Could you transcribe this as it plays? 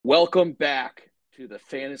Welcome back to the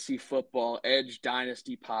Fantasy Football Edge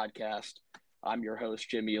Dynasty podcast. I'm your host,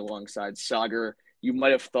 Jimmy, alongside Sagar. You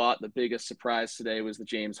might have thought the biggest surprise today was the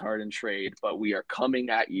James Harden trade, but we are coming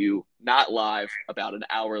at you, not live, about an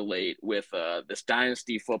hour late with this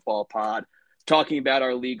Dynasty Football pod, talking about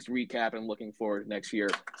our league's recap and looking forward to next year.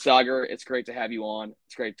 Sagar, it's great to have you on.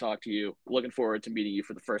 It's great to talk to you. Looking forward to meeting you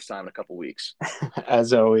for the first time in a couple weeks.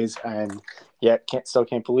 As always, and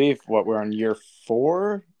can't believe we're on year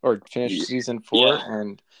 4 or finished season 4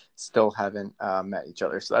 and still haven't met each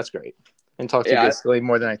other. So that's great. And talk to you basically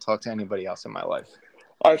more than I talk to anybody else in my life.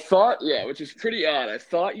 I thought, which is pretty odd. I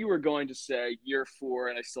thought you were going to say year 4,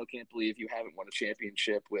 and I still can't believe you haven't won a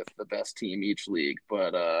championship with the best team each league.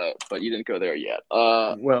 But you didn't go there yet.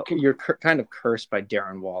 Well, you're kind of cursed by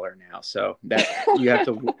Darren Waller now, so that you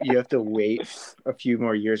have to wait a few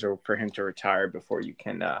more years for him to retire before you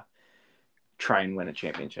can try and win a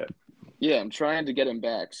championship. Yeah, I'm trying to get him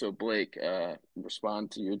back. So Blake,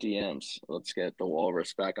 respond to your DMs. Let's get the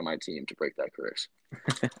Walrus back on my team to break that curse.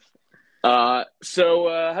 I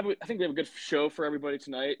think we have a good show for everybody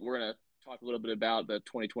tonight. We're going to talk a little bit about the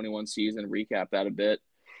 2021 season, recap that a bit,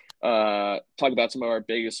 talk about some of our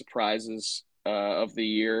biggest surprises of the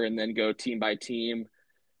year, and then go team by team,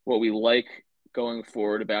 what we like going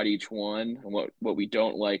forward about each one and what we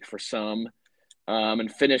don't like for some,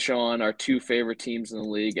 and finish on our 2 favorite teams in the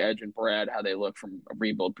league, Edge and Brad, how they look from a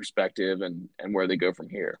rebuild perspective and where they go from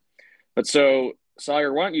here. But so,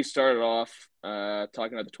 Sawyer, why don't you start it off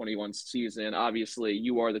talking about the 21 season? Obviously,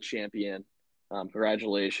 you are the champion.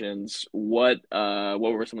 Congratulations. What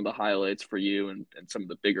were some of the highlights for you and some of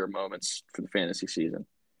the bigger moments for the fantasy season?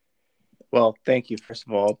 Well, thank you, first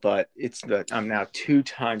of all, but I'm now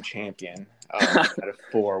 2-time champion out of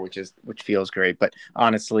 4, which feels great. But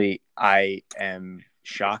honestly, I am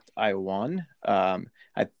shocked I won. I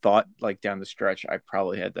thought down the stretch, I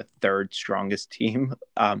probably had the 3rd strongest team.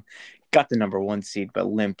 Got the number 1 seed, but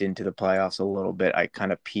limped into the playoffs a little bit. I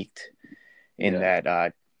kind of peaked in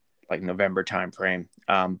that November time frame.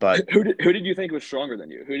 But who did you think was stronger than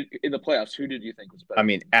you? Who in the playoffs? Who did you think was better? I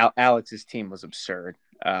mean, Alex's team was absurd.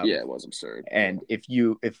 It was absurd. And if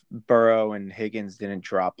Burrow and Higgins didn't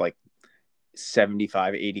drop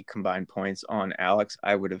 75, 80 combined points on Alex,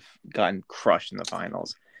 I would have gotten crushed in the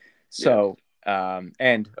finals. So,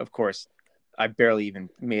 and of course, I barely even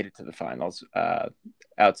made it to the finals.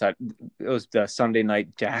 Outside, it was the Sunday night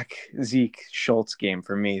Zeke Schultz game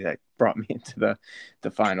for me that brought me into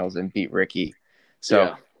the finals and beat Ricky.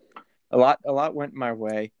 So, a lot went my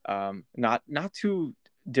way. Not too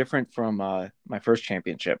different from my first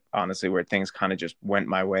championship, honestly, where things kind of just went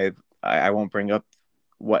my way. I won't bring up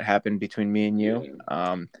what happened between me and you.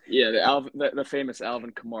 The famous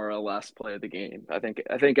Alvin Kamara last play of the game. I think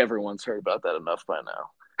everyone's heard about that enough by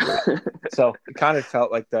now. So it kind of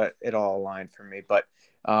felt like that it all aligned for me. But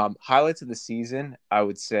highlights of the season, I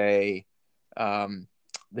would say the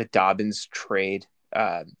Dobbins trade.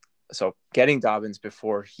 So getting Dobbins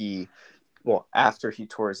after he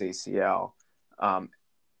tore his ACL, or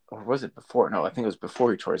was it before? No, I think it was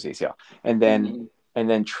before he tore his ACL. And then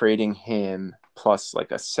trading him plus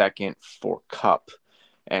a second for Kupp,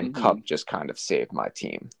 and Kupp just kind of saved my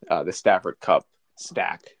team. The Stafford Kupp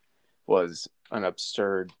stack was an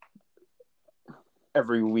absurd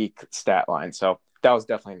every week stat line. So that was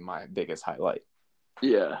definitely my biggest highlight.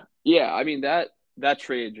 Yeah. I mean, that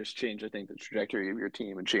trade just changed, I think, the trajectory of your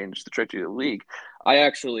team and changed the trajectory of the league. I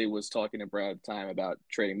actually was talking to Brad at the time about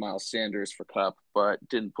trading Miles Sanders for Kupp, but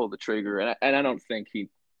didn't pull the trigger. And I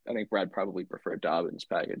think Brad probably preferred Dobbins'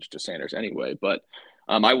 package to Sanders anyway. But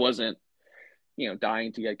I wasn't,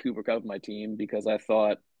 dying to get Cooper Kupp on my team because I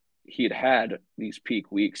thought he'd had these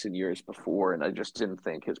peak weeks and years before, and I just didn't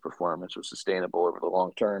think his performance was sustainable over the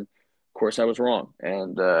long term. Of course, I was wrong,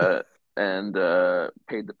 and paid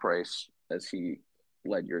the price as he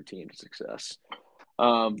led your team to success.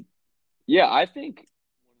 I think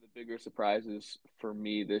one of the bigger surprises for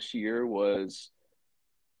me this year was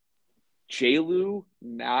J-Lu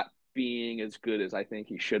not being as good as I think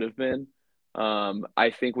he should have been.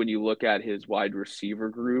 I think when you look at his wide receiver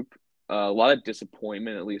group, a lot of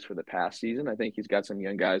disappointment, at least for the past season. I think he's got some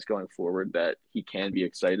young guys going forward that he can be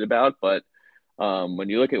excited about. But when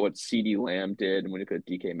you look at what CeeDee Lamb did and when you look at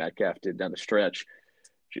DK Metcalf did down the stretch,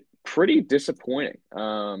 pretty disappointing,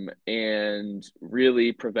 and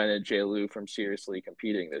really prevented J-Lu from seriously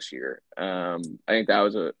competing this year. I think that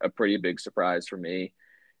was a pretty big surprise for me.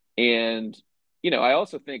 And, I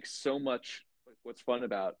also think so much what's fun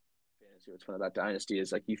about fantasy, what's fun about Dynasty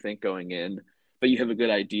is you think going in, but you have a good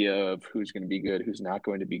idea of who's going to be good, who's not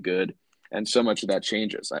going to be good. and so much of that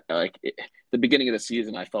changes. The beginning of the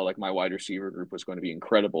season, I felt like my wide receiver group was going to be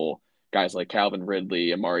incredible. Guys like Calvin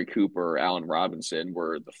Ridley, Amari Cooper, Allen Robinson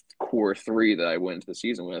were the core three that I went into the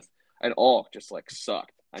season with, and all just like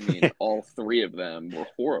sucked. I mean, all three of them were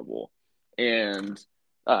horrible, and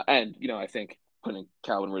I think putting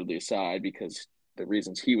Calvin Ridley aside because the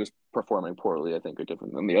reasons he was performing poorly, I think, are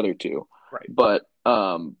different than the other two. Right.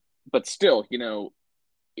 But still,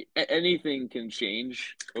 anything can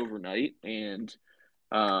change overnight, and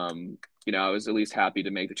I was at least happy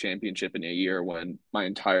to make the championship in a year when my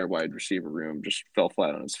entire wide receiver room just fell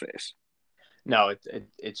flat on its face. No,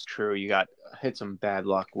 it's true. You hit some bad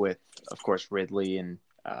luck with, of course, Ridley and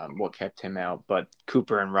what kept him out, but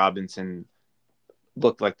Cooper and Robinson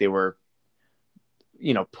looked like they were,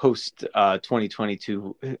 post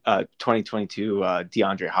 2022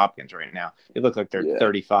 DeAndre Hopkins right now. They look like they're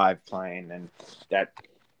 35 playing, and that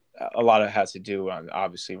a lot of it has to do on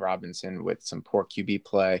obviously Robinson with some poor QB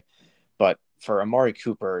play. But for Amari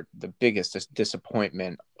Cooper, the biggest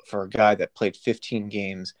disappointment for a guy that played 15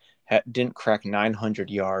 games, didn't crack 900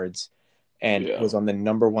 yards, and was on the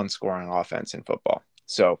number one scoring offense in football.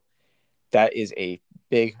 So that is a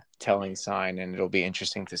big telling sign, and it'll be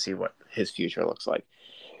interesting to see what his future looks like.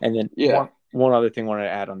 And then one other thing I wanted to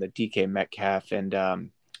add on the DK Metcalf and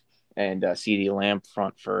CeeDee Lamb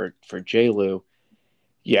front for J-Lou.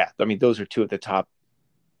 Yeah, I mean, those are two of the top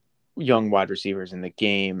young wide receivers in the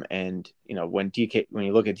game. And, when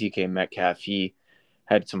you look at DK Metcalf, he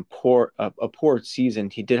had a poor season.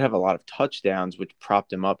 He did have a lot of touchdowns, which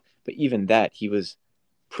propped him up. But even that, he was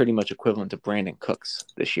pretty much equivalent to Brandon Cooks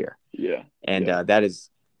this year. Yeah. And that is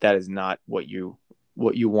not what you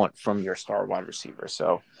want from your star wide receiver.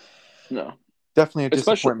 So no, definitely a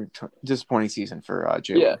disappointing season for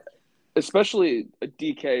J-Lou. Yeah, especially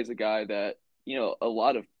DK is a guy that, a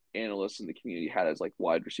lot of analysts in the community had as like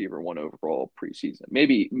wide receiver 1 overall preseason.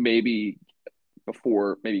 Maybe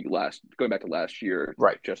going back to last year,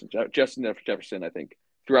 right? Justin Jefferson, I think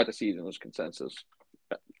throughout the season was consensus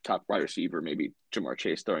top wide receiver. Maybe Jamar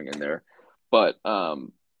Chase throwing in there, but I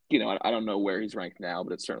don't know where he's ranked now,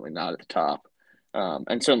 but it's certainly not at the top,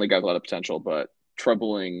 and certainly got a lot of potential, but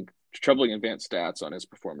troubling advanced stats on his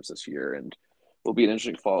performance this year, and will be an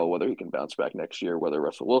interesting follow whether he can bounce back next year, whether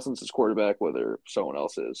Russell Wilson's his quarterback, whether someone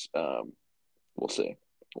else is. We'll see.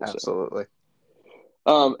 Absolutely.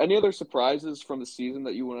 Any other surprises from the season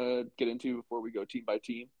that you want to get into before we go team by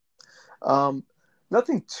team?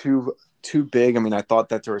 Nothing too big. I mean, I thought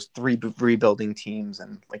that there was 3 rebuilding teams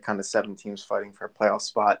and like kind of 7 teams fighting for a playoff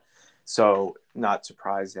spot. So not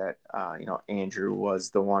surprised that Andrew was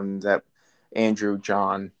the one that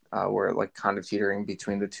John were like kind of teetering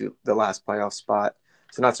between the last playoff spot.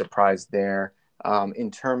 So not surprised there.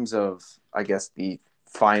 In terms of, I guess, the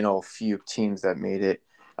final few teams that made it,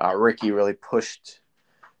 Ricky really pushed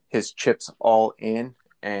his chips all in,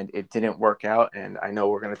 and it didn't work out. And I know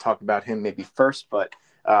we're going to talk about him maybe first, but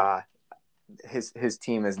his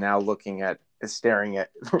team is now staring at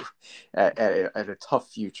a tough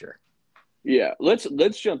future. Yeah,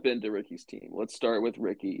 let's jump into Ricky's team. Let's start with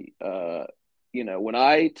Ricky. When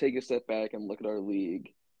I take a step back and look at our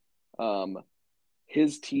league,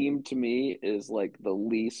 his team to me is like the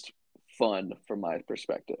least fun from my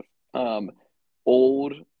perspective.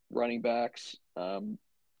 Old running backs,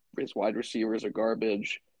 his wide receivers are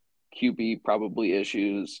garbage, QB probably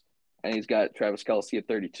issues, and he's got Travis Kelce at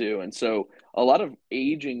 32. And so a lot of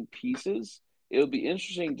aging pieces. It'll be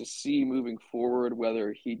interesting to see moving forward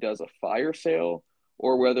whether he does a fire sale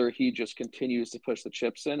or whether he just continues to push the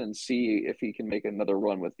chips in and see if he can make another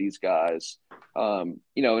run with these guys. An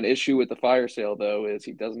issue with the fire sale, though, is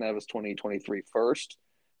he doesn't have his 2023 first.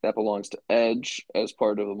 That belongs to Edge as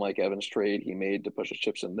part of the Mike Evans trade he made to push his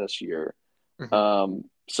chips in this year. Mm-hmm.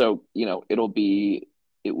 So it will be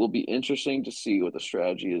interesting to see what the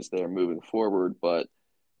strategy is there moving forward, but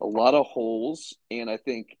a lot of holes. And I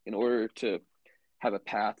think in order to have a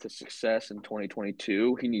path to success in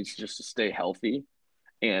 2022, he needs just to stay healthy.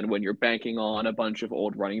 And when you're banking on a bunch of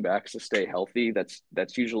old running backs to stay healthy,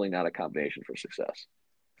 that's usually not a combination for success.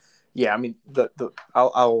 Yeah, I mean,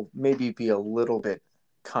 I'll maybe be a little bit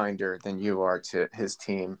kinder than you are to his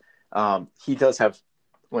team. He does have,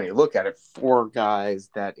 when you look at it, 4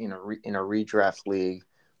 guys that in a redraft league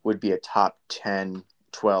would be a top 10,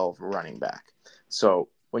 12 running back. So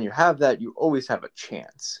when you have that, you always have a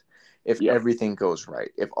chance if everything goes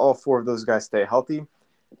right. If all 4 of those guys stay healthy,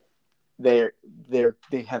 they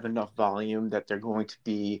have enough volume that they're going to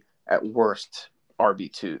be at worst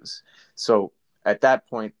RB2s. So at that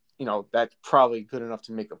point, that's probably good enough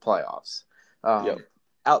to make the playoffs.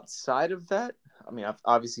 Outside of that, I mean,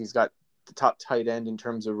 obviously he's got the top tight end in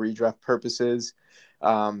terms of redraft purposes.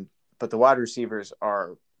 But the wide receivers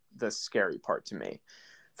are the scary part to me.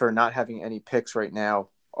 For not having any picks right now,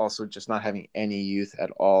 also just not having any youth at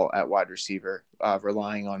all at wide receiver,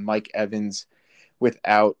 relying on Mike Evans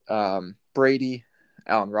without Brady.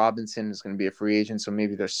 Allen Robinson is going to be a free agent, so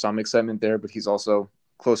maybe there's some excitement there, but he's also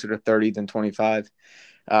closer to 30 than 25.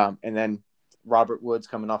 And then Robert Woods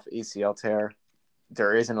coming off ACL tear.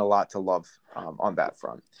 There isn't a lot to love on that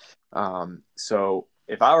front. So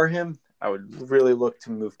if I were him, I would really look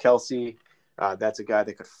to move Kelsey. That's a guy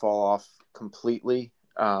that could fall off completely.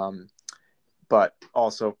 But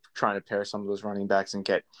also trying to pair some of those running backs and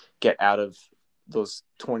get out of those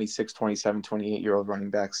 26, 27, 28-year-old running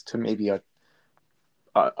backs to maybe a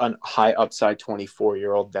high upside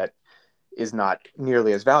 24-year-old that is not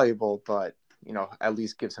nearly as valuable, but at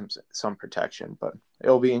least gives him some protection. But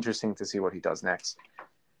it'll be interesting to see what he does next.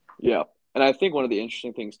 Yeah. And I think one of the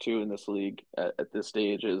interesting things too in this league at this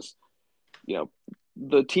stage is,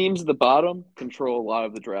 the teams at the bottom control a lot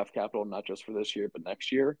of the draft capital, not just for this year, but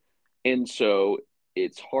next year. And so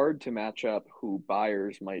it's hard to match up who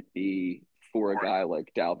buyers might be for a guy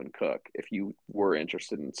like Dalvin Cook if you were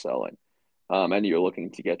interested in selling, and you're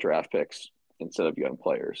looking to get draft picks instead of young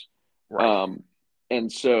players. Right.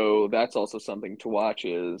 And so that's also something to watch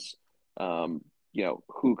is,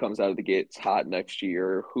 who comes out of the gates hot next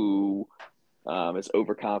year, who is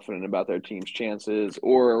overconfident about their team's chances,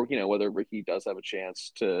 or, whether Ricky does have a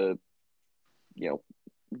chance to,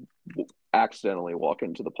 accidentally walk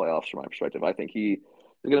into the playoffs from my perspective. I think he is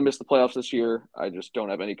going to miss the playoffs this year. I just don't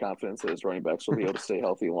have any confidence that his running backs will be able to stay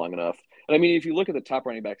healthy long enough. And I mean, if you look at the top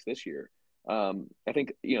running backs this year, I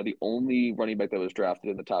think, the only running back that was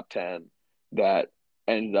drafted in the top 10 that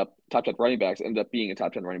ended up top 10 running backs ended up being a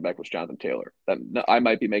top 10 running back was Jonathan Taylor. That I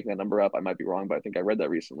might be making that number up. I might be wrong, but I think I read that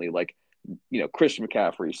recently. Like, Christian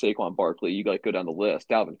McCaffrey, Saquon Barkley, you go down the list,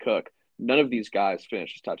 Dalvin Cook, none of these guys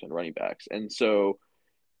finished as top 10 running backs. And so,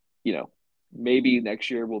 maybe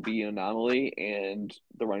next year will be an anomaly and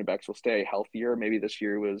the running backs will stay healthier. Maybe this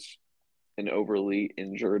year was an overly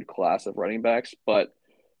injured class of running backs, but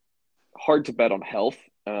hard to bet on health.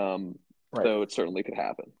 Right. Though it certainly could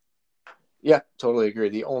happen. Yeah, totally agree.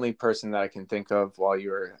 The only person that I can think of while you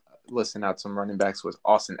were listing out some running backs was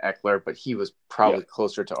Austin Eckler, but he was probably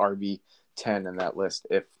closer to RB10 in that list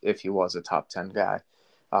if he was a top 10 guy.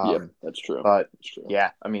 That's true. But that's true.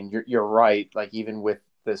 Yeah, I mean, you're right. Like, even with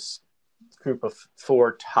this group of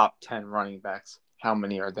 4 top 10 running backs, how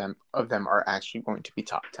many of them are actually going to be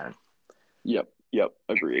top 10? Yep.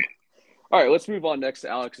 Agreed. All right, let's move on next to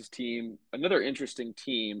Alex's team. Another interesting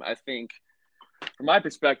team. I think, from my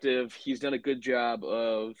perspective, he's done a good job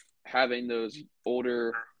of having those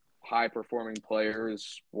older, high-performing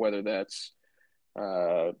players, whether that's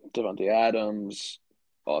Davante Adams,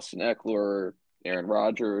 Austin Eckler, Aaron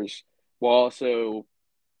Rodgers, while also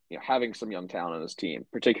having some young talent on his team,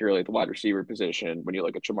 particularly at the wide receiver position. When you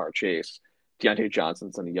look at Jamar Chase, Deontay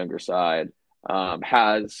Johnson's on the younger side,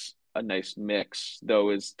 has a nice mix,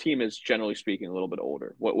 though his team is generally speaking a little bit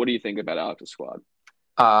older. What do you think about Alex's squad?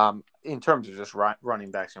 In terms of just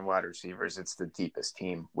running backs and wide receivers, it's the deepest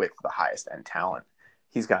team with the highest end talent.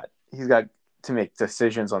 He's got to make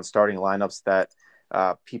decisions on starting lineups that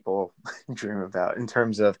people dream about, in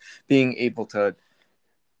terms of being able to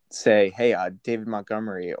say, hey, David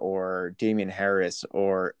Montgomery or Damian Harris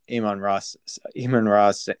or Amon Ross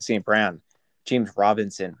St. Brown, James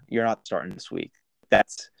Robinson, you're not starting this week.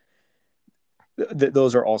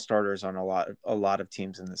 Those are all starters on a lot of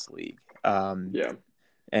teams in this league.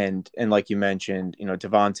 And like you mentioned,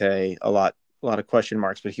 Davante, a lot of question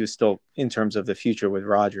marks, but he was still, in terms of the future with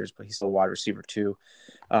Rodgers, but he's still wide receiver 2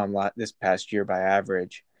 this past year by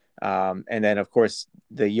average. And then, of course,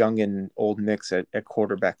 the young and old mix at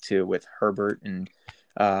quarterback too, with Herbert and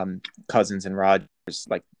Cousins and Rodgers,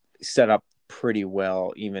 like, set up pretty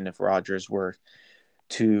well. Even if Rodgers were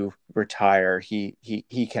to retire, he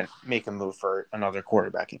can make a move for another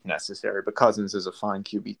quarterback if necessary. But Cousins is a fine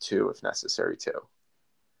QB2 if necessary too.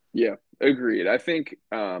 Yeah, agreed. I think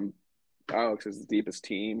Alex is the deepest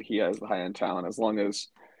team. He has the high-end talent. As long as,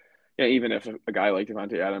 even if a guy like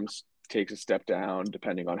Davante Adams takes a step down,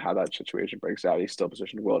 depending on how that situation breaks out, he's still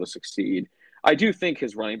positioned well to succeed. I do think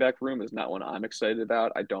his running back room is not one I'm excited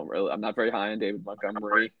about. I'm not very high on David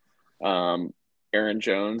Montgomery. Aaron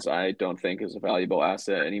Jones, I don't think is a valuable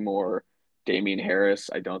asset anymore. Damian Harris,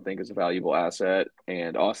 I don't think is a valuable asset.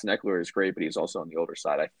 And Austin Eckler is great, but he's also on the older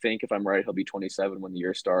side. I think, if I'm right, he'll be 27 when the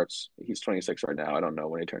year starts. He's 26 right now. I don't know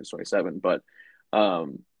when he turns 27. But,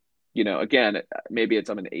 again, maybe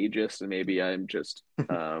I'm an ageist and maybe I'm just,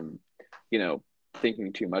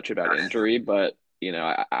 thinking too much about injury. But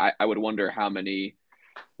I would wonder how many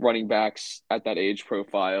running backs at that age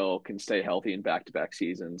profile can stay healthy in back-to-back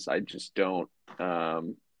seasons. I just don't.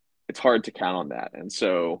 It's hard to count on that, and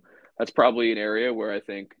so that's probably an area where I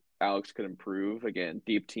think Alex could improve. Again,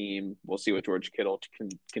 deep team. We'll see what George Kittle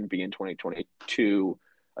can be in 2022.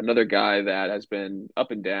 Another guy that has been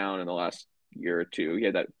up and down in the last year or two. He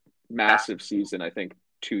had that massive season, I think,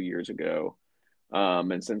 2 years ago.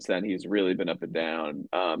 And since then, he's really been up and down.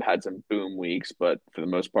 Had some boom weeks, but for the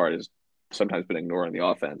most part, has sometimes been ignoring the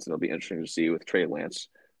offense. And it'll be interesting to see with Trey Lance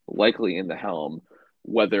likely in the helm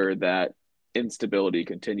whether that instability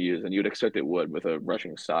continues. And you'd expect it would with a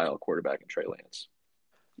rushing style quarterback in Trey Lance.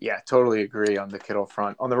 Yeah, totally agree on the Kittle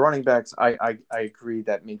front. On the running backs, I agree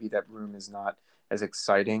that maybe that room is not as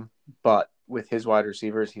exciting, but with his wide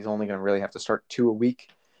receivers, he's only going to really have to start 2 a week,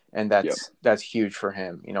 and that's huge for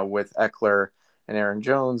him. With Eckler and Aaron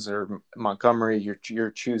Jones or Montgomery,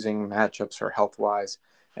 you're choosing matchups for health wise,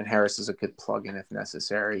 and Harris is a good plug-in if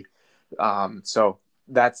necessary. So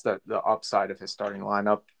that's the upside of his starting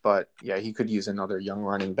lineup. But yeah, he could use another young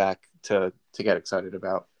running back to get excited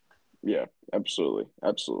about. Yeah, absolutely.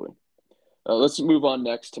 Let's move on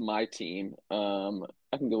next to my team.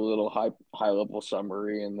 I can give a little high level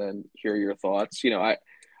summary and then hear your thoughts. I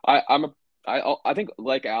think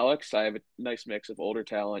like Alex, I have a nice mix of older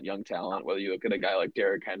talent, young talent. Whether you look at a guy like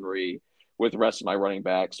Derrick Henry, with the rest of my running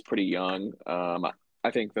backs pretty young. I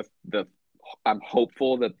think I'm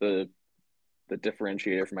hopeful that the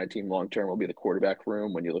differentiator for my team long term will be the quarterback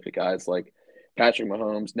room. When you look at guys like Patrick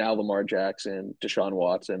Mahomes, now Lamar Jackson, Deshaun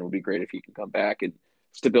Watson, would be great if he can come back. And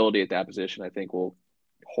stability at that position, I think, will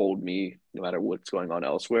hold me no matter what's going on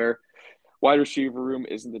elsewhere. Wide receiver room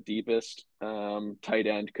isn't the deepest. Tight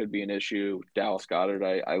end could be an issue. Dallas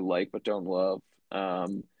Goedert, I like but don't love.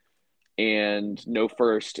 And no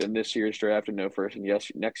first in this year's draft and no first in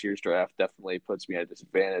next year's draft definitely puts me at a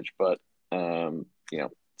disadvantage. But,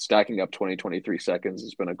 stacking up 2023 seconds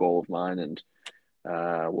has been a goal of mine. And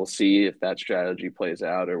we'll see if that strategy plays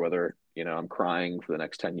out or whether, I'm crying for the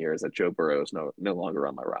next 10 years that Joe Burrow is no longer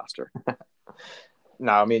on my roster.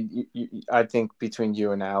 No, I mean, I think between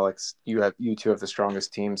you and Alex, you two have the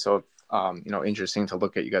strongest team. So, interesting to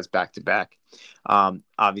look at you guys back to back.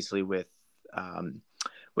 Obviously with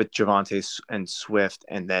Javonte and Swift,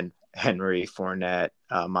 and then Henry, Fournette,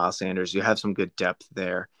 Miles Sanders, you have some good depth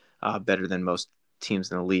there, better than most teams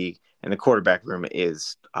in the league. And the quarterback room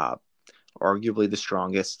is arguably the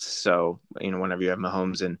strongest. So, whenever you have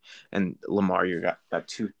Mahomes and Lamar, you got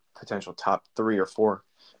two potential top 3 or 4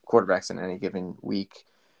 quarterbacks in any given week,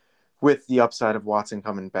 with the upside of Watson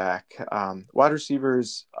coming back. Wide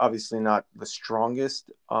receivers, obviously not the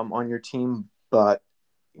strongest on your team, but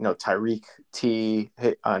Tyreek, you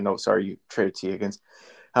traded T against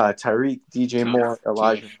Tyreek, DJ Moore,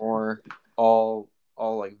 Elijah Moore, all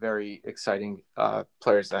like very exciting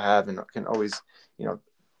players to have, and can always, you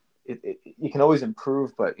can always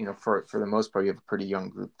improve, but for the most part, you have a pretty young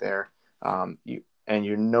group there.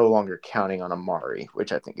 You're no longer counting on Amari,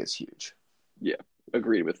 which I think is huge. Yeah,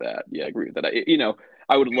 agreed with that.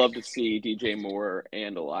 I would love to see DJ Moore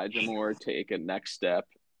and Elijah Moore take a next step,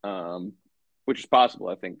 which is possible.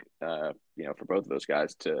 I think, for both of those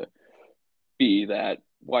guys to be that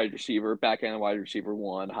wide receiver, back end wide receiver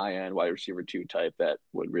 1, high end wide receiver 2 type that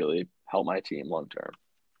would really help my team long term.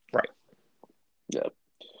 Right. Yeah.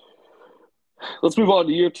 Let's move on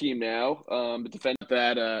to your team now. The defense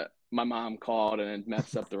that my mom called and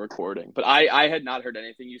messed up the recording. But I had not heard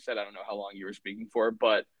anything you said. I don't know how long you were speaking for,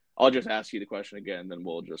 but I'll just ask you the question again, then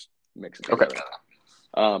we'll just mix it together.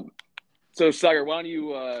 Okay. So, Sagar, why don't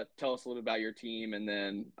you tell us a little bit about your team, and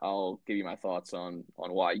then I'll give you my thoughts on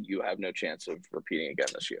why you have no chance of repeating again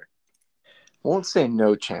this year. I won't say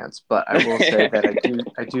no chance, but I will say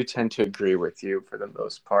that I do tend to agree with you for the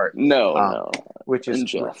most part. No. Which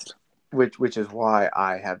is why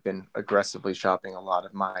I have been aggressively shopping a lot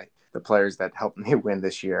of the players that helped me win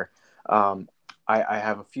this year. I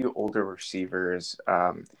have a few older receivers.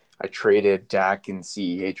 I traded Dak and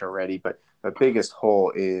CEH already, but the biggest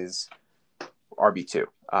hole is RB2.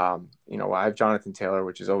 I have Jonathan Taylor,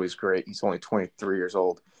 which is always great. He's only 23 years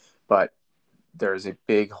old, but there's a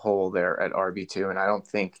big hole there at RB2, and I don't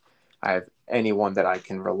think I have anyone that I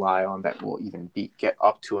can rely on that will even get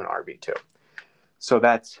up to an RB2. So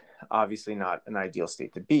that's obviously not an ideal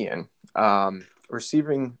state to be in.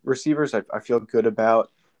 Receivers, I feel good about.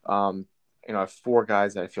 I have 4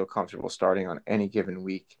 guys that I feel comfortable starting on any given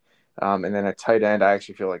week. And then at tight end, I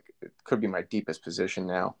actually feel like it could be my deepest position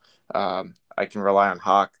now. I can rely on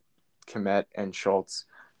Hawk, Kmet, and Schultz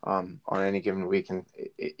on any given week, and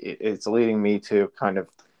it's leading me to kind of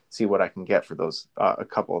see what I can get for those a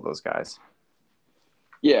couple of those guys.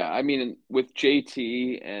 Yeah, I mean, with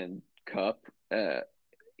JT and Cup,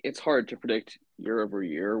 it's hard to predict year over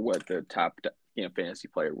year what the top fantasy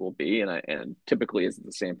player will be, and typically is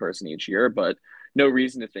the same person each year. But no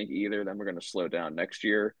reason to think either of them are going to slow down next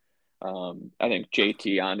year. I think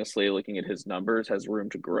JT, honestly, looking at his numbers, has room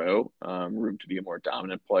to grow, room to be a more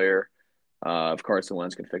dominant player. If Carson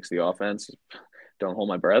Wentz can fix the offense, don't hold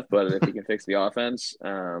my breath, but if he can fix the offense,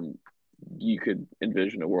 you could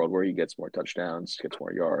envision a world where he gets more touchdowns, gets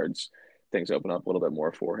more yards, things open up a little bit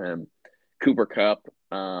more for him. Cooper Cup,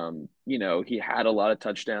 he had a lot of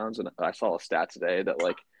touchdowns, and I saw a stat today that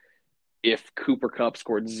like if Cooper Cup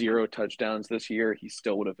scored 0 touchdowns this year, he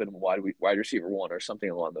still would have been wide receiver one or something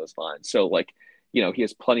along those lines. So like, he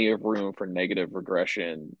has plenty of room for negative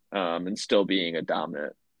regression, and still being a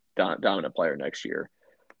dominant player next year.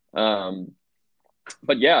 Um,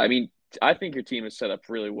 but yeah, I mean, I think your team is set up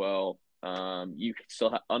really well. You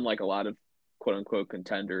still unlike a lot of quote unquote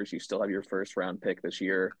contenders, you still have your first round pick this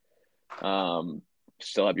year. Um,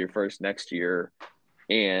 Still have your first next year,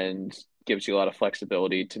 and gives you a lot of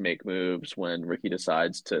flexibility to make moves when Ricky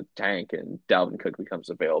decides to tank and Dalvin Cook becomes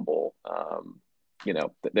available. You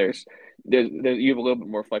have a little bit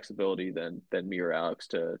more flexibility than me or Alex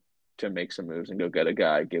to make some moves and go get a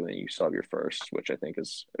guy, given you still have your first, which I think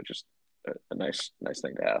is just a nice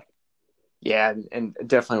thing to have. Yeah, and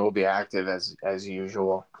definitely will be active as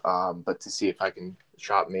usual. But to see if I can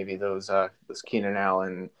shop maybe those Keenan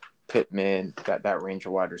Allen, Pittman, that range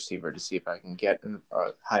of wide receiver to see if I can get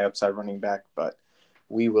a high upside running back. But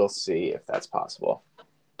we will see if that's possible.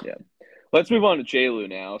 Yeah. Let's move on to J-Lu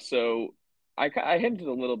now. So I hinted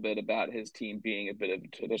a little bit about his team being a bit of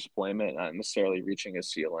a disappointment, not necessarily reaching a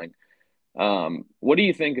ceiling. What do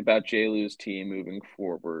you think about J-Lu's team moving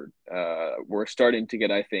forward? We're starting to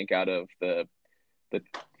get, I think, out of the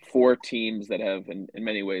four teams that have, in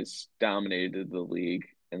many ways, dominated the league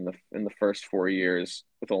in the first 4 years,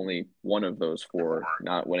 with only one of those four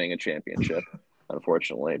not winning a championship,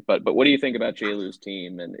 unfortunately. But what do you think about J-Lu's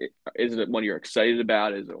team? And is it one you're excited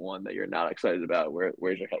about? Is it one that you're not excited about?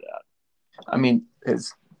 Where's your head at? I mean,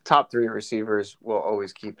 his top three receivers will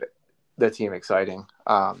always keep the team exciting.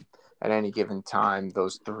 At any given time,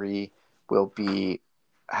 those three will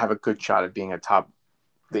have a good shot at being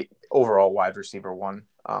the overall wide receiver one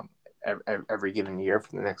every given year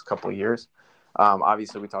for the next couple of years.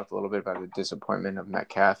 Obviously, we talked a little bit about the disappointment of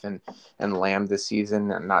Metcalf and Lamb this season,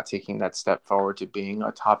 and not taking that step forward to being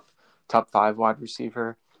a top five wide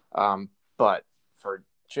receiver. But for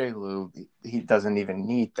J-Lu, he doesn't even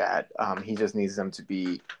need that. He just needs them to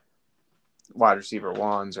be wide receiver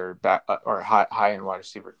ones or high end wide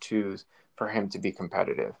receiver twos for him to be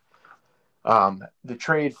competitive. The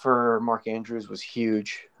trade for Mark Andrews was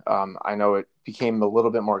huge. I know it became a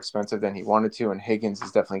little bit more expensive than he wanted to, and Higgins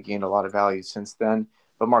has definitely gained a lot of value since then.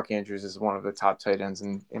 But Mark Andrews is one of the top tight ends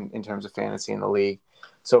in terms of fantasy in the league.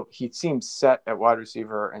 So he seems set at wide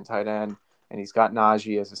receiver and tight end, and he's got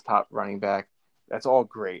Najee as his top running back. That's all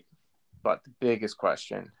great. But the biggest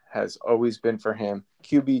question has always been for him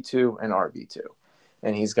QB2 and RB2.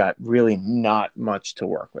 And he's got really not much to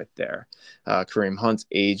work with there. Kareem Hunt's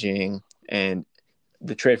aging, and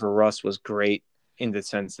the trade for Russ was great in the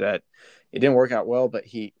sense that it didn't work out well, but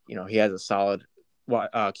he has a solid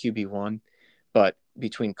QB1. But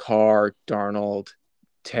between Carr, Darnold,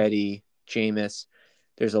 Teddy, Jameis,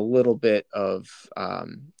 there's a little bit of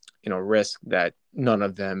risk that none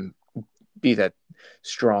of them be that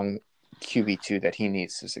strong QB2 that he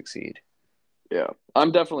needs to succeed. Yeah,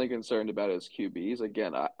 I'm definitely concerned about his QBs.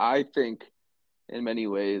 Again, I think in many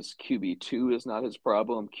ways QB2 is not his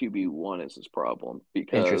problem. QB1 is his problem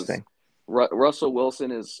because Interesting. Russell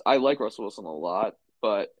Wilson I like Russell Wilson a lot,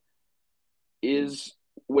 but is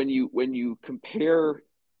when you compare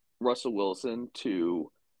Russell Wilson to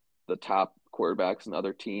the top quarterbacks in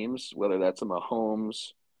other teams, whether that's a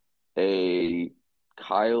Mahomes, a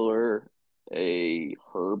Kyler, a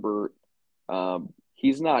Herbert,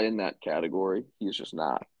 he's not in that category. He's just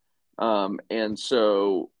not. And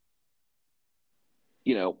so,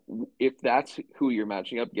 if that's who you're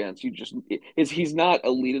matching up against, he's not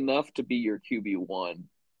elite enough to be your QB1,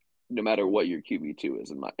 no matter what your QB2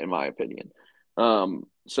 is, in my opinion.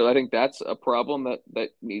 So I think that's a problem that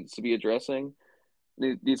needs to be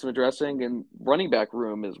needs some addressing. And running back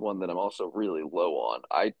room is one that I'm also really low on.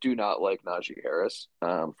 I do not like Najee Harris.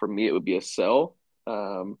 For me, it would be a sell.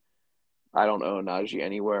 I don't own Najee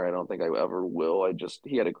anywhere. I don't think I ever will.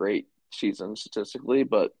 He had a great season statistically,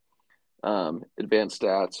 but advanced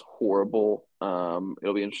stats horrible.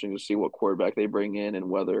 It'll be interesting to see what quarterback they bring in and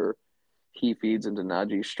whether he feeds into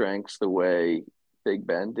Najee's strengths the way Big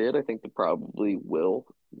Ben did. I think they probably will.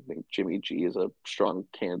 I think Jimmy G is a strong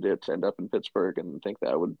candidate to end up in Pittsburgh, and I think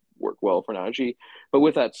that would work well for Najee. But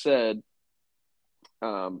with that said,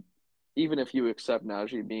 um, even if you accept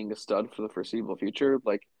Najee being a stud for the foreseeable future,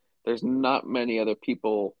 like there's not many other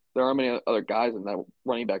people. There aren't many other guys in that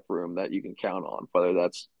running back room that you can count on. Whether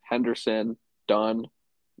that's Henderson, Dunn.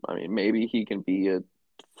 I mean, maybe he can be a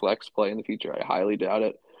flex play in the future. I highly doubt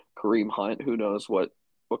it. Kareem Hunt. Who knows what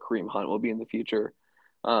Kareem Hunt will be in the future.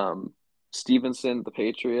 Um, Stevenson, the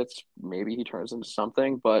Patriots. Maybe he turns into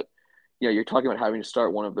something, but you're talking about having to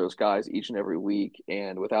start one of those guys each and every week,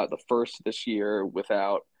 and without the first this year,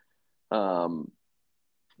 without um,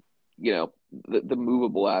 the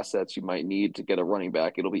movable assets you might need to get a running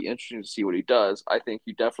back, it'll be interesting to see what he does. I think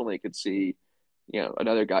you definitely could see,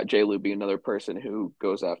 another guy, J. Lou, be another person who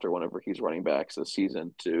goes after whenever he's running backs this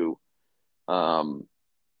season um,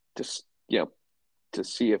 just to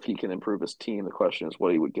see if he can improve his team. The question is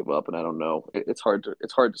what he would give up, and I don't know. It's hard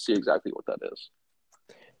to see exactly what that is.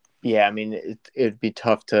 Yeah, I mean, it'd be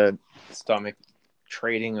tough to stomach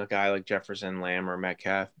trading a guy like Jefferson, Lamb, or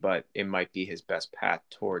Metcalf, but it might be his best path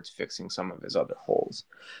towards fixing some of his other holes.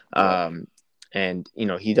 Yeah. And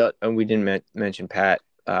he does. And we didn't mention Pat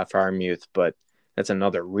Freiermuth, but that's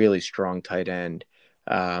another really strong tight end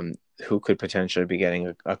who could potentially be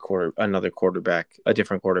getting another quarterback, a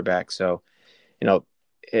different quarterback. So,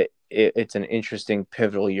 it's an interesting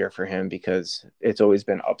pivotal year for him because it's always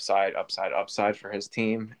been upside, upside, upside for his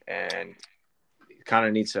team, and kind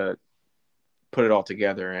of needs to put it all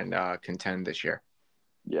together and contend this year.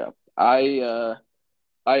 Yeah, I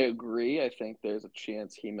agree. I think there's a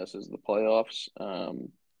chance he misses the playoffs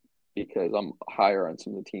because I'm higher on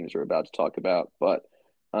some of the teams we're about to talk about, but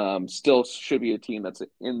still should be a team that's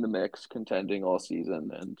in the mix, contending all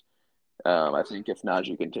season. And I think if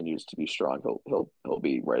Najee continues to be strong, he'll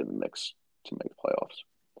be right in the mix to make the playoffs.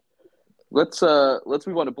 Let's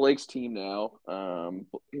move on to Blake's team now.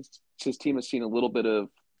 His team has seen a little bit of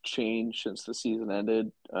change since the season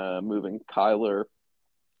ended, moving Kyler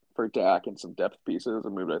for Dak and some depth pieces, a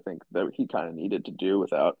move I think that he kind of needed to do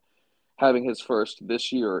without having his first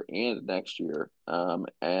this year and next year.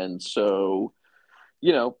 And so,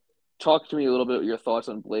 you know, talk to me a little bit your thoughts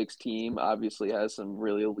on Blake's team. Obviously, has some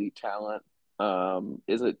really elite talent.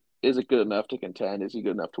 Is it good enough to contend? Is he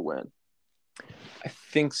good enough to win? I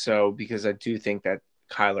think so because I do think that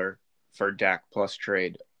Kyler for Dak plus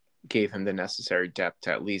trade gave him the necessary depth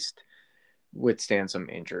to at least withstand some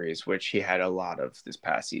injuries, which he had a lot of this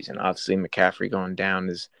past season. Obviously, McCaffrey going down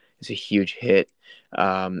is a huge hit,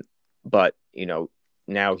 but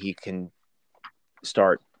now he can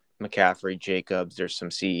start McCaffrey, Jacobs. There's some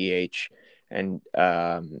CEH and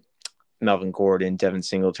Melvin Gordon, Devin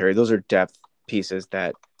Singletary. Those are depth pieces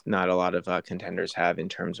that not a lot of contenders have in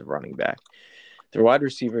terms of running back. The wide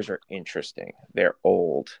receivers are interesting. They're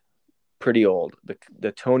old, pretty old.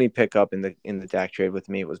 The Tony pickup in the Dak trade with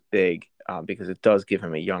me was big because it does give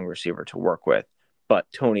him a young receiver to work with. But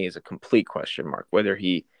Tony is a complete question mark. Whether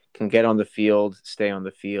he can get on the field, stay on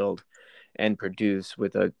the field, and produce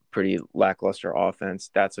with a pretty lackluster offense,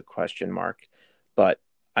 that's a question mark. But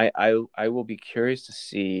I will be curious to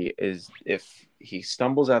see is if he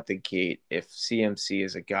stumbles out the gate, if CMC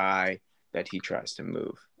is a guy that he tries to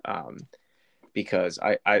move. Because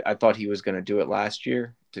I thought he was going to do it last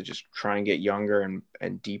year to just try and get younger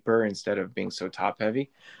and deeper instead of being so top heavy.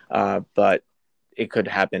 But it could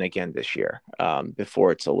happen again this year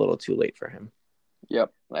before it's a little too late for him.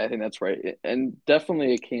 Yep, I think that's right. And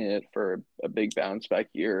definitely a candidate for a big bounce back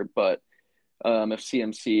year. But if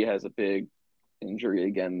CMC has a big injury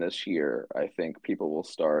again this year, I think people will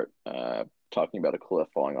start talking about a cliff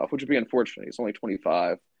falling off, which would be unfortunate. He's only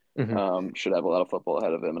 25. Should have a lot of football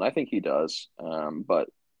ahead of him, and I think he does. But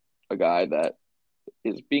a guy that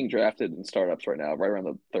is being drafted in startups right now, right around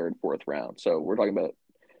the third, fourth round. So we're talking about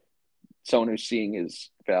someone who's seeing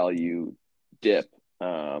his value dip.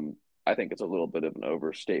 I think it's a little bit of an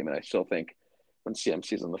overstatement. I still think when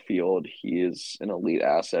CMC's on the field, he is an elite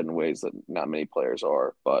asset in ways that not many players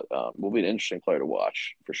are. But will be an interesting player to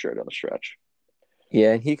watch for sure down the stretch.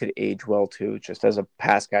 Yeah, and he could age well too. Just as a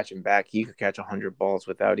pass catching back, he could catch 100 balls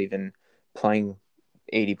without even playing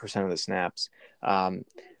 80% of the snaps.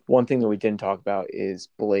 One thing that we didn't talk about is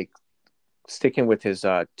Blake sticking with his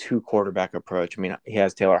two quarterback approach. I mean, he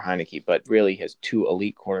has Taylor Heineke, but really he has two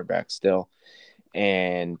elite quarterbacks still,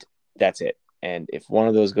 and that's it. And if one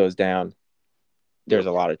of those goes down, there's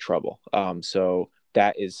a lot of trouble. So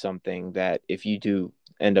that is something that if you do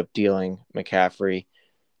end up dealing McCaffrey,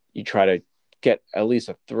 you try to get at least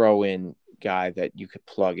a throw-in guy that you could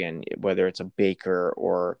plug in, whether it's a Baker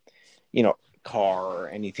or, Carr or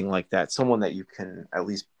anything like that. Someone that you can at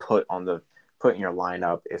least put on the put in your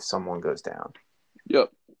lineup if someone goes down.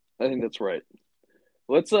 Yep, I think that's right.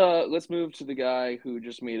 Let's move to the guy who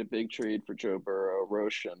just made a big trade for Joe Burrow,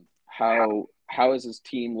 Roshan. How is his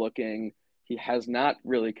team looking? He has not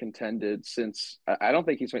really contended since I don't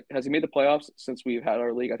think has he made the playoffs since we've had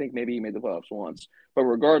our league. I think maybe he made the playoffs once. But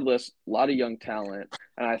regardless, a lot of young talent,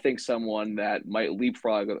 and I think someone that might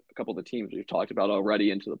leapfrog a couple of the teams we've talked about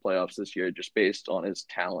already into the playoffs this year, just based on his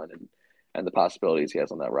talent and the possibilities he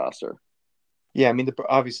has on that roster. Yeah, I mean,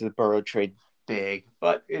 obviously the Burrow trade big,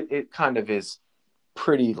 but it kind of is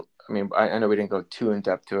pretty. I mean, I know we didn't go too in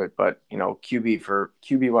depth to it, but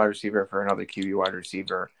QB wide receiver for another QB wide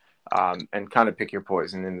receiver, and kind of pick your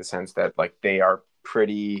poison in the sense that like they are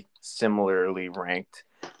pretty similarly ranked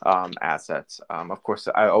assets. Of course,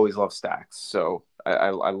 I always love Stacks, so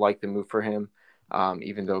I like the move for him,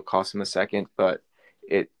 even though it cost him a second, but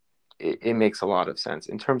it makes a lot of sense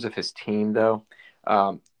in terms of his team though.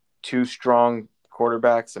 Two strong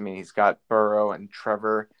quarterbacks. I mean, he's got Burrow and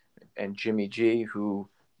Trevor and Jimmy G, who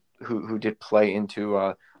did play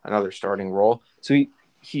into another starting role. So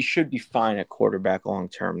he should be fine at quarterback long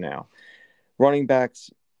term now. Running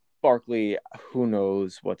backs, Barkley, who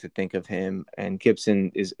knows what to think of him, and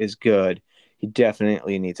Gibson is good. He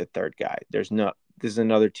definitely needs a third guy. There's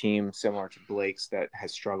another team similar to Blake's that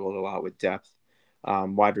has struggled a lot with depth,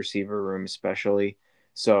 wide receiver room especially.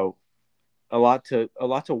 So a lot to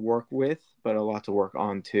work with, but a lot to work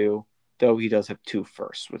on too. Though he does have 2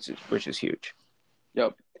 firsts, which is huge.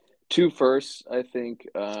 Yep, 2 firsts. I think.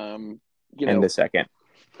 And the second.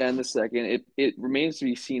 And the second, it remains to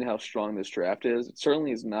be seen how strong this draft is. It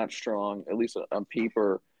certainly is not strong, at least on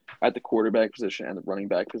paper, at the quarterback position and the running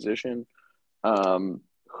back position.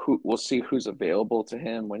 We'll see who's available to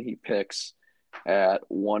him when he picks at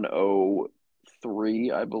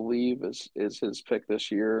 103, I believe, is his pick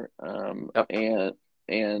this year. Yep.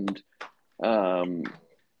 And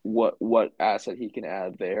what asset he can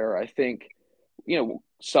add there. I think,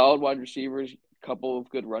 solid wide receivers, couple of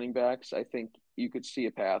good running backs. I think you could see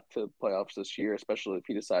a path to playoffs this year, especially if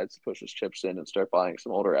he decides to push his chips in and start buying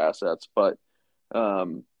some older assets. But be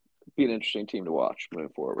an interesting team to watch moving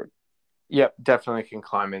forward. Yep, definitely can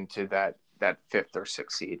climb into that 5th or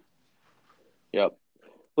 6th seed. Yep.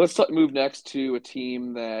 Let's move next to a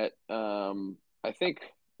team that I think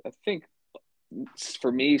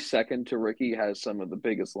for me, second to Ricky, has some of the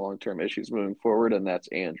biggest long-term issues moving forward, and that's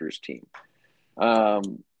Andrew's team.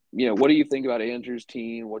 What do you think about Andrew's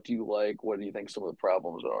team? What do you like? What do you think some of the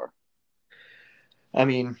problems are? I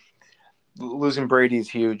mean, losing Brady is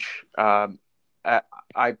huge. I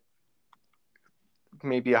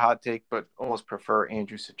maybe a hot take, but almost prefer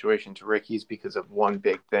Andrew's situation to Ricky's because of one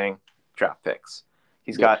big thing: draft picks.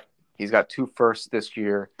 He's got 2 firsts this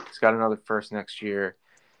year. He's got another first next year.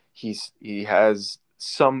 He has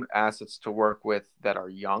some assets to work with that are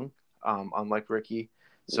young, unlike Ricky.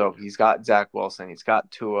 So he's got Zach Wilson, he's got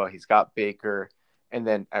Tua, he's got Baker, and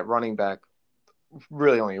then at running back,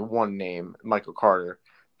 really only one name, Michael Carter,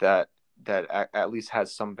 that at least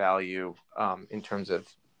has some value in terms of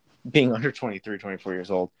being under 23, 24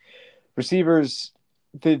 years old. Receivers,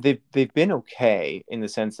 they've been okay in the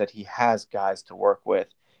sense that he has guys to work with.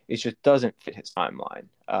 It just doesn't fit his timeline.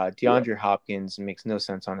 DeAndre Hopkins makes no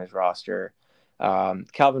sense on his roster.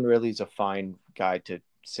 Calvin Ridley's a fine guy to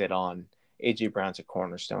sit on. A.J. Brown's a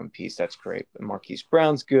cornerstone piece. That's great. Marquise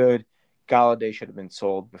Brown's good. Galladay should have been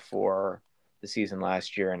sold before the season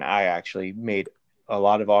last year, and I actually made a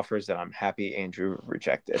lot of offers that I'm happy Andrew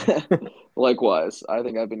rejected. Likewise. I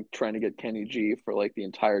think I've been trying to get Kenny G for like the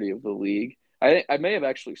entirety of the league. I may have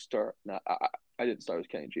actually I didn't start with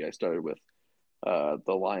Kenny G. I started with the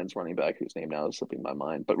Lions running back whose name now is slipping my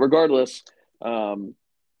mind. But regardless,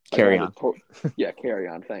 Carry on. Carry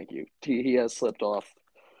on. Thank you. He has slipped off.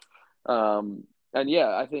 And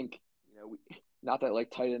yeah, I think, not that like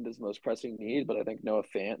tight end is the most pressing need, but I think Noah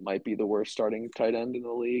Fant might be the worst starting tight end in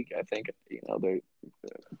the league. I think,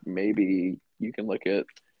 maybe you can look at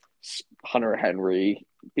Hunter Henry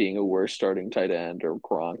being a worse starting tight end or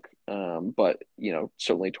Gronk. But,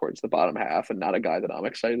 certainly towards the bottom half and not a guy that I'm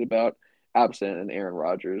excited about, absent and Aaron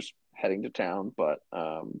Rodgers heading to town. But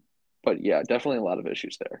yeah, definitely a lot of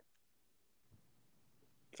issues there.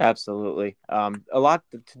 Absolutely. A lot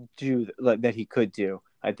to do that he could do.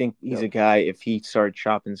 I think he's a guy, if he started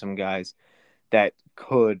chopping some guys, that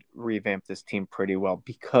could revamp this team pretty well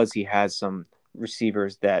because he has some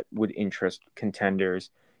receivers that would interest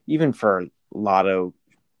contenders, even for lotto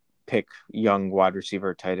pick young wide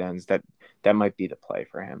receiver tight ends. That might be the play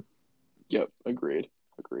for him. Yep, agreed.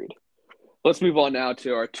 Let's move on now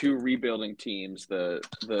to our 2 rebuilding teams, the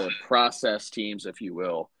process teams, if you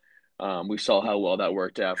will. We saw how well that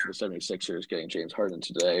worked out for the 76ers getting James Harden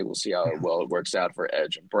today. We'll see how well it works out for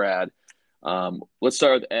Edge and Brad. Let's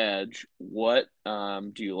start with Edge. What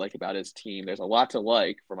do you like about his team? There's a lot to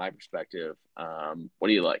like from my perspective. What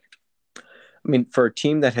do you like? I mean, for a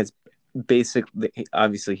team that has basically,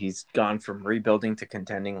 obviously, he's gone from rebuilding to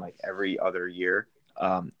contending like every other year.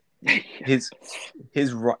 His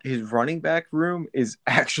running back room is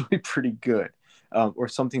actually pretty good, or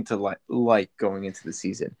something to like going into the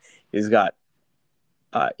season. He's got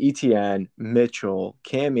ETN, Mitchell,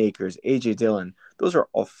 Cam Akers, AJ Dillon. Those are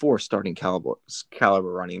all four starting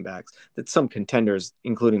caliber running backs that some contenders,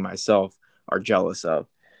 including myself, are jealous of.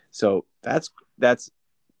 So that's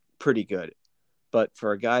pretty good. But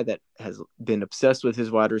for a guy that has been obsessed with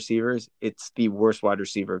his wide receivers, it's the worst wide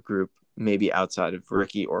receiver group, maybe outside of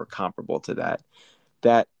Ricky or comparable to that.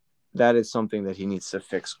 That that is something that he needs to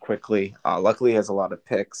fix quickly. Luckily, he has a lot of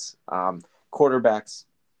picks. Quarterbacks,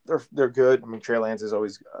 they're good. I mean, Trey Lance is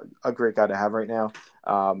always a great guy to have right now.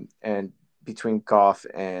 And between Goff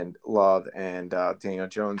and Love and Daniel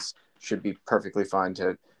Jones should be perfectly fine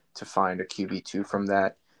to find a QB2 from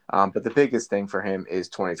that. But the biggest thing for him is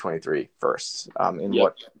 2023 first, in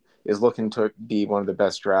what is looking to be one of the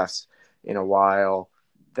best drafts in a while.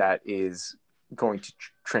 That is going to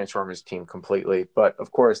transform his team completely. But of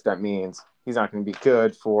course, that means he's not going to be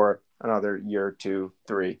good for another year, 2,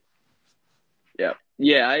 3.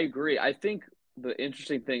 Yeah, I agree. I think the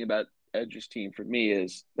interesting thing about Edge's team for me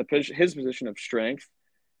is his position of strength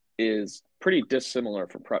is pretty dissimilar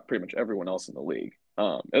from pretty much everyone else in the league.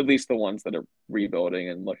 At least the ones that are rebuilding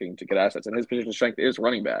and looking to get assets. And his position of strength is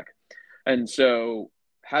running back. And so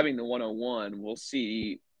having the 101, we'll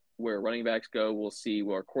see where running backs go. We'll see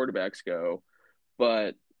where quarterbacks go.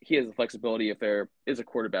 But he has the flexibility if there is a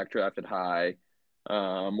quarterback drafted high,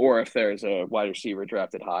 or if there's a wide receiver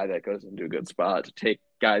drafted high that goes into a good spot to take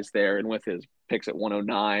guys there. And with his picks at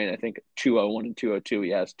 109, I think 201 and 202,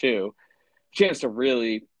 he has two. Chance to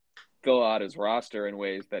really fill out his roster in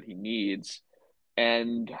ways that he needs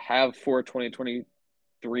and have for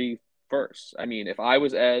 2023 first. I mean, if I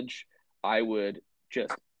was Edge, I would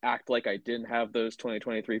just act like I didn't have those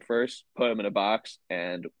 2023 first, put them in a box,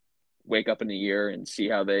 and wake up in a year and see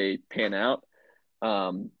how they pan out.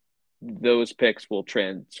 Those picks will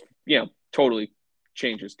totally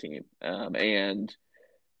change his team. And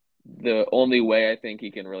the only way I think he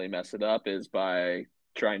can really mess it up is by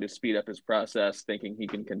trying to speed up his process, thinking he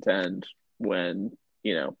can contend when,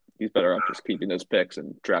 he's better off just keeping those picks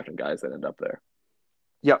and drafting guys that end up there.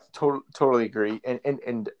 Yep, totally agree.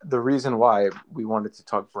 And the reason why we wanted to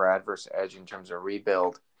talk Brad versus Edge in terms of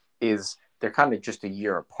rebuild is they're kind of just a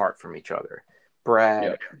year apart from each other.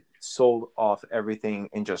 Brad sold off everything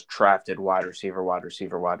and just drafted wide receiver,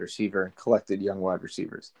 and collected young wide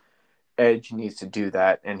receivers. Edge needs to do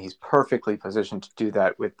that, and he's perfectly positioned to do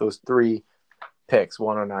that with those 3 picks,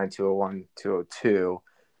 109, 201, 202,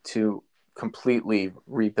 to completely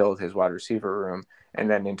rebuild his wide receiver room. And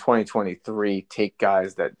then in 2023, take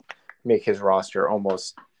guys that make his roster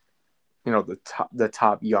almost, the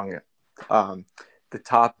top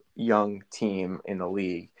young team in the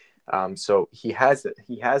league. So he has it.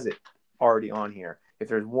 He has it already on here. If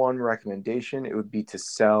there's one recommendation, it would be to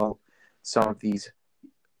sell some of these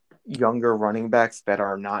younger running backs that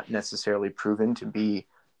are not necessarily proven to be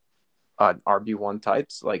RB1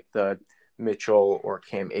 types, like the Mitchell or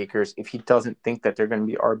Cam Akers. If he doesn't think that they're going to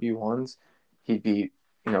be RB1s, he'd be,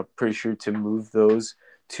 pretty sure to move those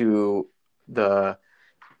to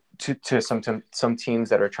some teams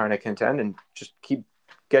that are trying to contend and just keep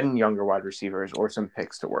getting younger wide receivers or some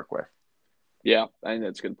picks to work with. Yeah, I think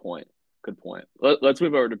that's a good point. Good point. Let's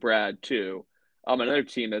move over to Brad too. Another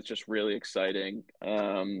team that's just really exciting.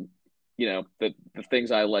 The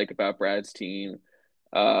things I like about Brad's team,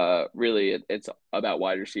 really it's about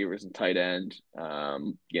wide receivers and tight end.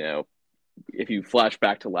 If you flash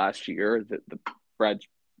back to last year, the Brad's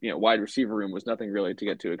wide receiver room was nothing really to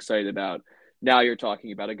get too excited about. Now you're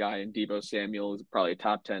talking about a guy in Deebo Samuel is probably a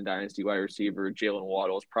top 10 dynasty wide receiver. Jalen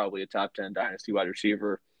Waddle is probably a top 10 dynasty wide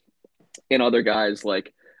receiver. And other guys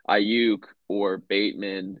like Ayuk or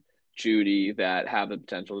Bateman, Judy that have the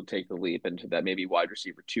potential to take the leap into that maybe wide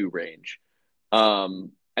receiver 2 range.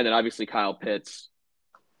 And then obviously Kyle Pitts,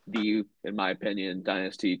 in my opinion,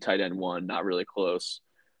 dynasty tight end 1, not really close.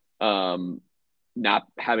 Not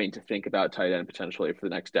having to think about tight end potentially for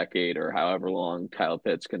the next decade or however long Kyle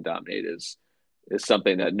Pitts can dominate is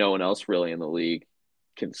something that no one else really in the league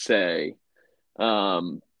can say.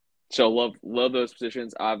 So love those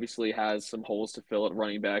positions. Obviously has some holes to fill at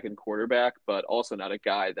running back and quarterback, but also not a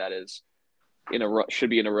guy that is should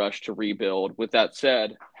be in a rush to rebuild. With that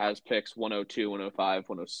said, has picks 102, 105,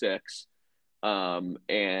 106, and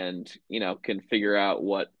can figure out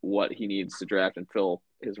what he needs to draft and fill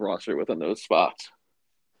his roster within those spots.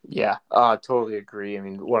 Yeah, totally agree. I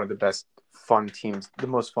mean, one of the most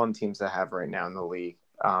fun teams to have right now in the league,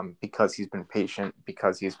 because he's been patient,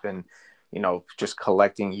 because he's been, just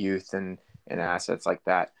collecting youth and assets like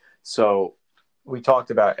that. So we talked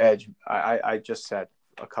about edge. I just said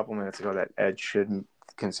a couple minutes ago that edge should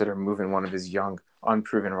consider moving one of his young,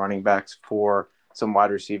 unproven running backs for some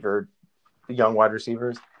young wide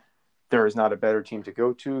receivers. There is not a better team to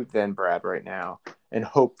go to than Brad right now, and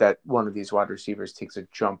hope that one of these wide receivers takes a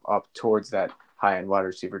jump up towards that high-end wide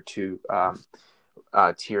receiver two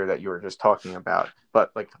tier that you were just talking about.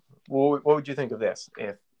 But what would you think of this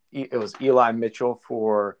if it was Eli Mitchell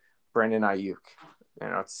for Brandon Ayuk?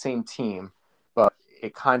 It's the same team, but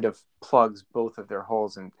it kind of plugs both of their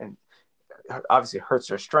holes and obviously hurts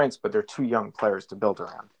their strengths, but they're two young players to build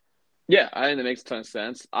around. Yeah, I think that makes a ton of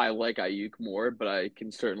sense. I like Ayuk more, but I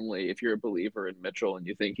can certainly, if you're a believer in Mitchell and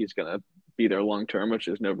you think he's going to be there long term, which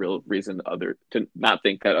there's no real reason to not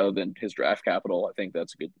think that other than his draft capital, I think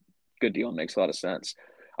that's a good deal and makes a lot of sense.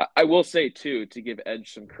 I will say too, to give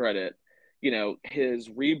Edge some credit, his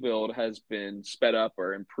rebuild has been sped up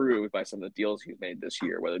or improved by some of the deals he's made this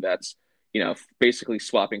year, whether that's basically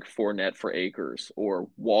swapping Fournette for Akers or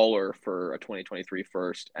Waller for a 2023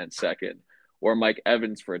 first and second, or Mike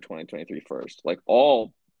Evans for a 2023 first. Like,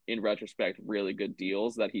 all, in retrospect, really good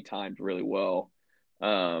deals that he timed really well,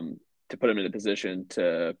 to put him in a position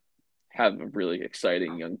to have a really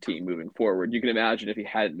exciting young team moving forward. You can imagine if he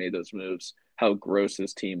hadn't made those moves, how gross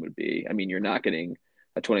this team would be. I mean, you're not getting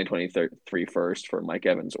a 2023 first for Mike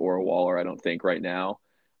Evans or a Waller, I don't think, right now.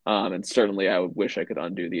 And certainly I would wish I could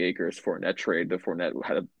undo the Akers Fournette trade. The Fournette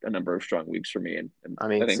had a number of strong weeks for me. And I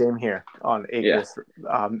mean, I think, same here on Akers,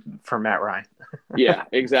 for Matt Ryan. Yeah,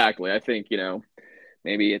 exactly. I think,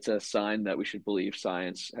 maybe it's a sign that we should believe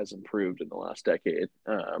science has improved in the last decade,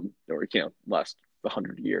 or, last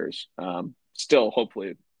 100 years. Still,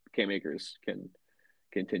 hopefully, Cam Akers can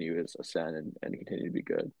continue his ascent and continue to be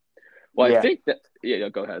good. Well, yeah. I think that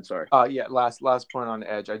go ahead. Sorry. Last point on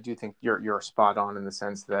Edge. I do think you're spot on in the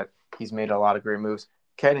sense that he's made a lot of great moves.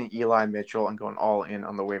 Getting Eli Mitchell and going all in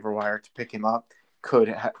on the waiver wire to pick him up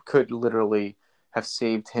could literally have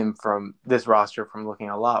saved him from this roster from looking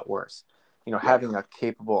a lot worse. Having a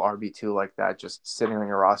capable RB2 like that just sitting on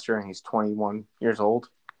your roster, and he's 21 years old,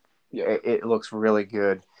 it looks really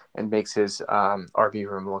good and makes his RB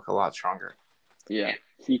room look a lot stronger. Yeah,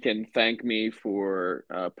 he can thank me for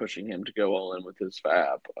pushing him to go all in with his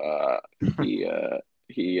fab. He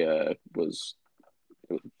was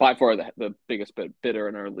by far the biggest bidder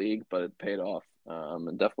in our league, but it paid off,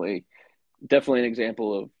 and definitely an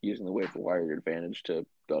example of using the waiver wire advantage to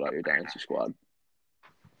build out your dynasty squad.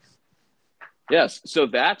 Yes, so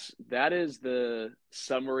that is the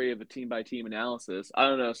summary of a team by team analysis. I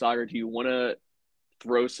don't know, Sagar, do you want to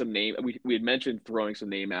throw some name? We had mentioned throwing some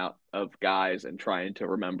name out of guys and trying to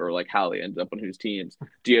remember how they ended up on whose teams.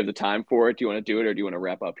 Do you have the time for it? Do you want to do it, or do you want to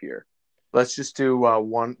wrap up here? Let's just do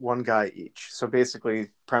one guy each. So basically,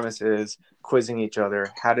 premise is quizzing each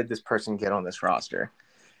other. How did this person get on this roster?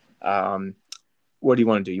 What do you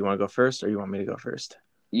want to do? You want to go first, or you want me to go first?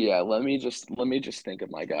 Yeah, let me just think of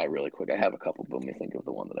my guy really quick. I have a couple, but let me think of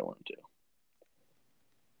the one that I want to do.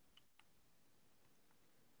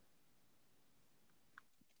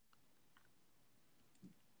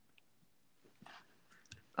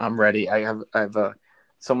 I'm ready. I have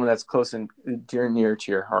someone that's close and near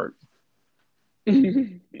to your heart. All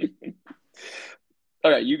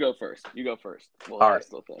right, you go first. Well, all right.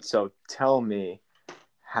 So tell me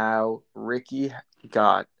how Ricky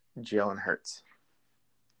got Jalen Hurts.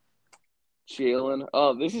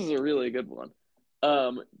 Oh, this is a really good one.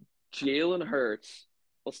 Jalen Hurts.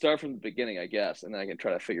 We'll start from the beginning, I guess, and then I can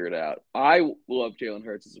try to figure it out. I love Jalen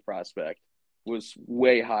Hurts as a prospect. Was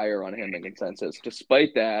way higher on him than consensus.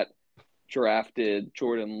 Despite that, drafted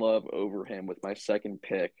Jordan Love over him with my second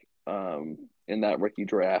pick in that rookie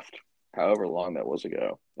draft, however long that was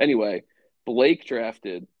ago. Anyway, Blake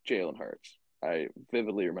drafted Jalen Hurts. I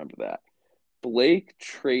vividly remember that. Blake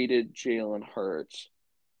traded Jalen Hurts.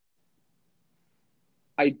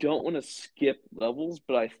 I don't want to skip levels,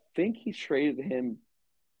 but I think he traded him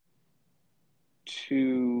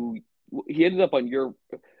to – he ended up on your –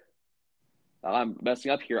 I'm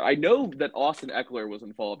messing up here. I know that Austin Ekeler was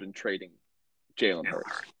involved in trading Jalen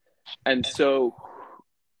Hurts. And so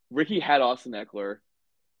Ricky had Austin Ekeler.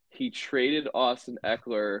 He traded Austin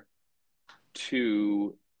Ekeler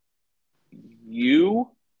to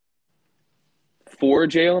you for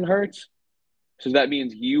Jalen Hurts. So that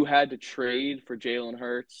means you had to trade for Jalen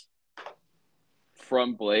Hurts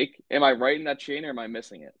from Blake. Am I right in that chain, or am I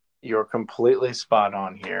missing it? You're completely spot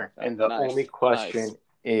on here. And the only question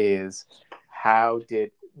is,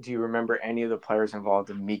 do you remember any of the players involved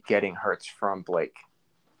in me getting Hurts from Blake?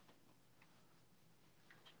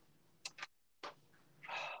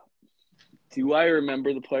 Do I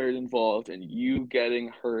remember the players involved in you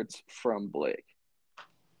getting Hurts from Blake?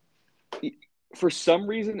 For some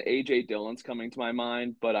reason, A.J. Dillon's coming to my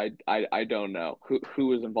mind, but I don't know. Who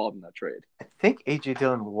was involved in that trade? I think A.J.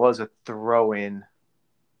 Dillon was a throw-in.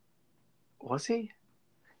 Was he?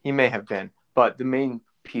 He may have been. But the main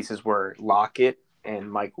pieces were Lockett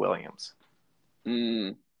and Mike Williams.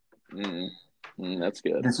 That's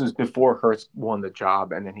good. This was before Hurts won the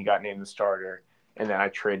job, and then he got named the starter. And then I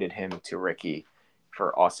traded him to Ricky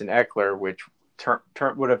for Austin Eckler, which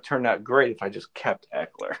would have turned out great if I just kept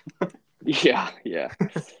Eckler. Yeah.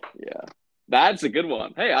 That's a good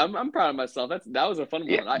one. Hey, I'm proud of myself. That was a fun one.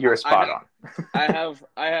 Yeah, you're spot on. I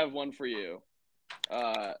have one for you.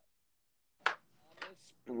 Thomas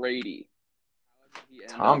Brady. How did he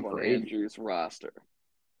end up on Andrew's roster?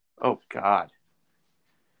 Oh God,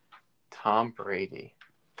 Tom Brady.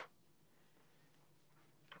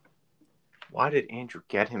 Why did Andrew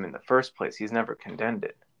get him in the first place? He's never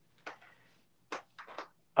contended.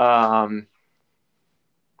 Man,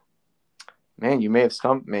 you may have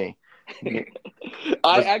stumped me.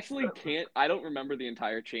 I actually can't. I don't remember the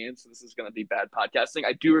entire chain, so this is going to be bad podcasting.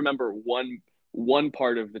 I do remember one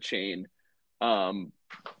part of the chain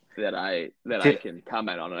that I can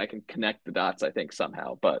comment on, and I can connect the dots, I think,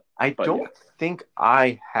 somehow. But I don't think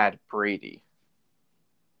I had Brady.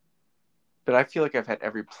 But I feel like I've had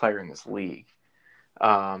every player in this league.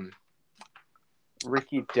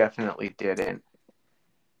 Ricky definitely didn't.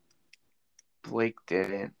 Blake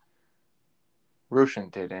didn't.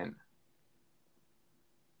 Rushin didn't.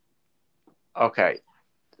 Okay.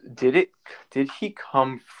 Did he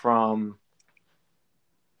come from...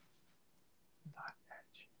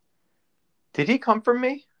 Did he come from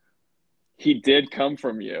me? He did come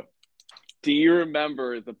from you. Do you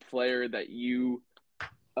remember the player that you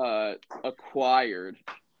acquired?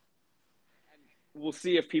 We'll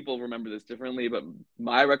see if people remember this differently, but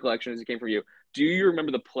my recollection is it came from you. Do you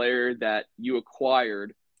remember the player that you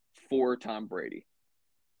acquired for Tom Brady?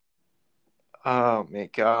 Oh my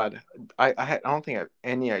God. I don't think I have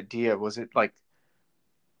any idea. Was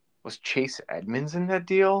Chase Edmonds in that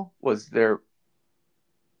deal? Was there...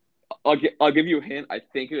 I'll give you a hint. I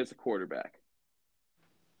think it was a quarterback.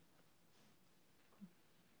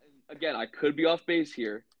 Again, I could be off base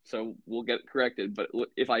here, so we'll get corrected. But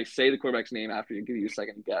if I say the quarterback's name after you give you a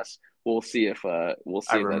second guess, we'll see if I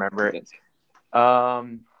remember it.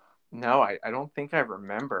 No, I don't think I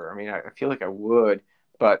remember. I mean, I feel like I would,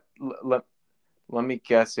 but let me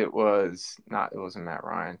guess. It wasn't Matt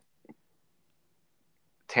Ryan.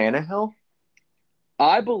 Tannehill?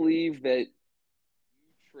 I believe that you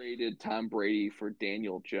traded Tom Brady for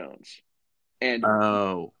Daniel Jones, and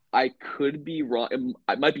I could be wrong.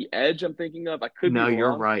 It might be Edge I'm thinking of. I could be wrong. No,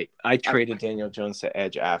 you're right. I traded Daniel Jones to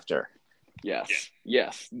Edge after. Yes.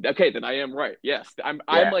 Okay, then I am right. Yes, I'm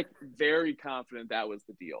like very confident that was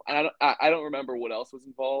the deal. And I don't remember what else was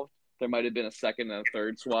involved. There might have been a second and a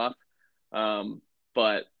third swap,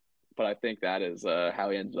 but I think that is how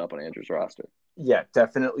he ended up on Andrew's roster. Yeah,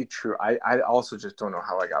 definitely true. I also just don't know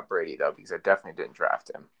how I got Brady though, because I definitely didn't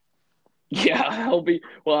draft him. Yeah, I'll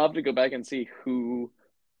have to go back and see who.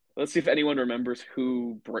 Let's see if anyone remembers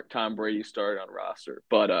who Tom Brady started on roster.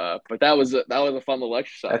 But that was a fun little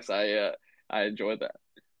exercise. I enjoyed that.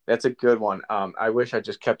 That's a good one. I wish I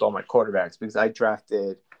just kept all my quarterbacks because I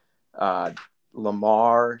drafted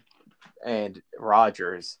Lamar and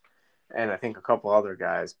Rodgers and I think a couple other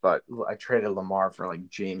guys, but I traded Lamar for like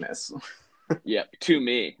Jameis. Yeah, to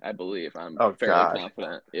me, I believe. I'm fairly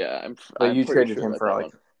confident. Yeah, But you traded him for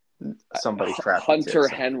like somebody crap. Hunter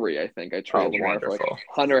Henry, I think. I traded Lamar for like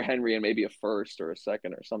Hunter Henry and maybe a first or a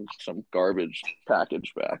second or some garbage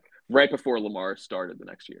package back right before Lamar started the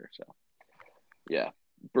next year. So, yeah,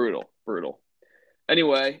 brutal.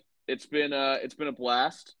 Anyway, it's been a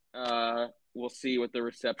blast. We'll see what the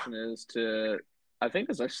reception is to. I think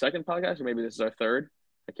this is our second podcast, or maybe this is our third.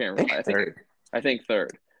 I can't remember. I think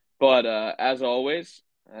third. But as always,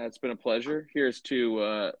 it's been a pleasure. Here's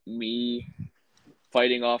to me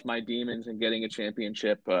fighting off my demons and getting a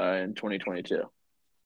championship in 2022.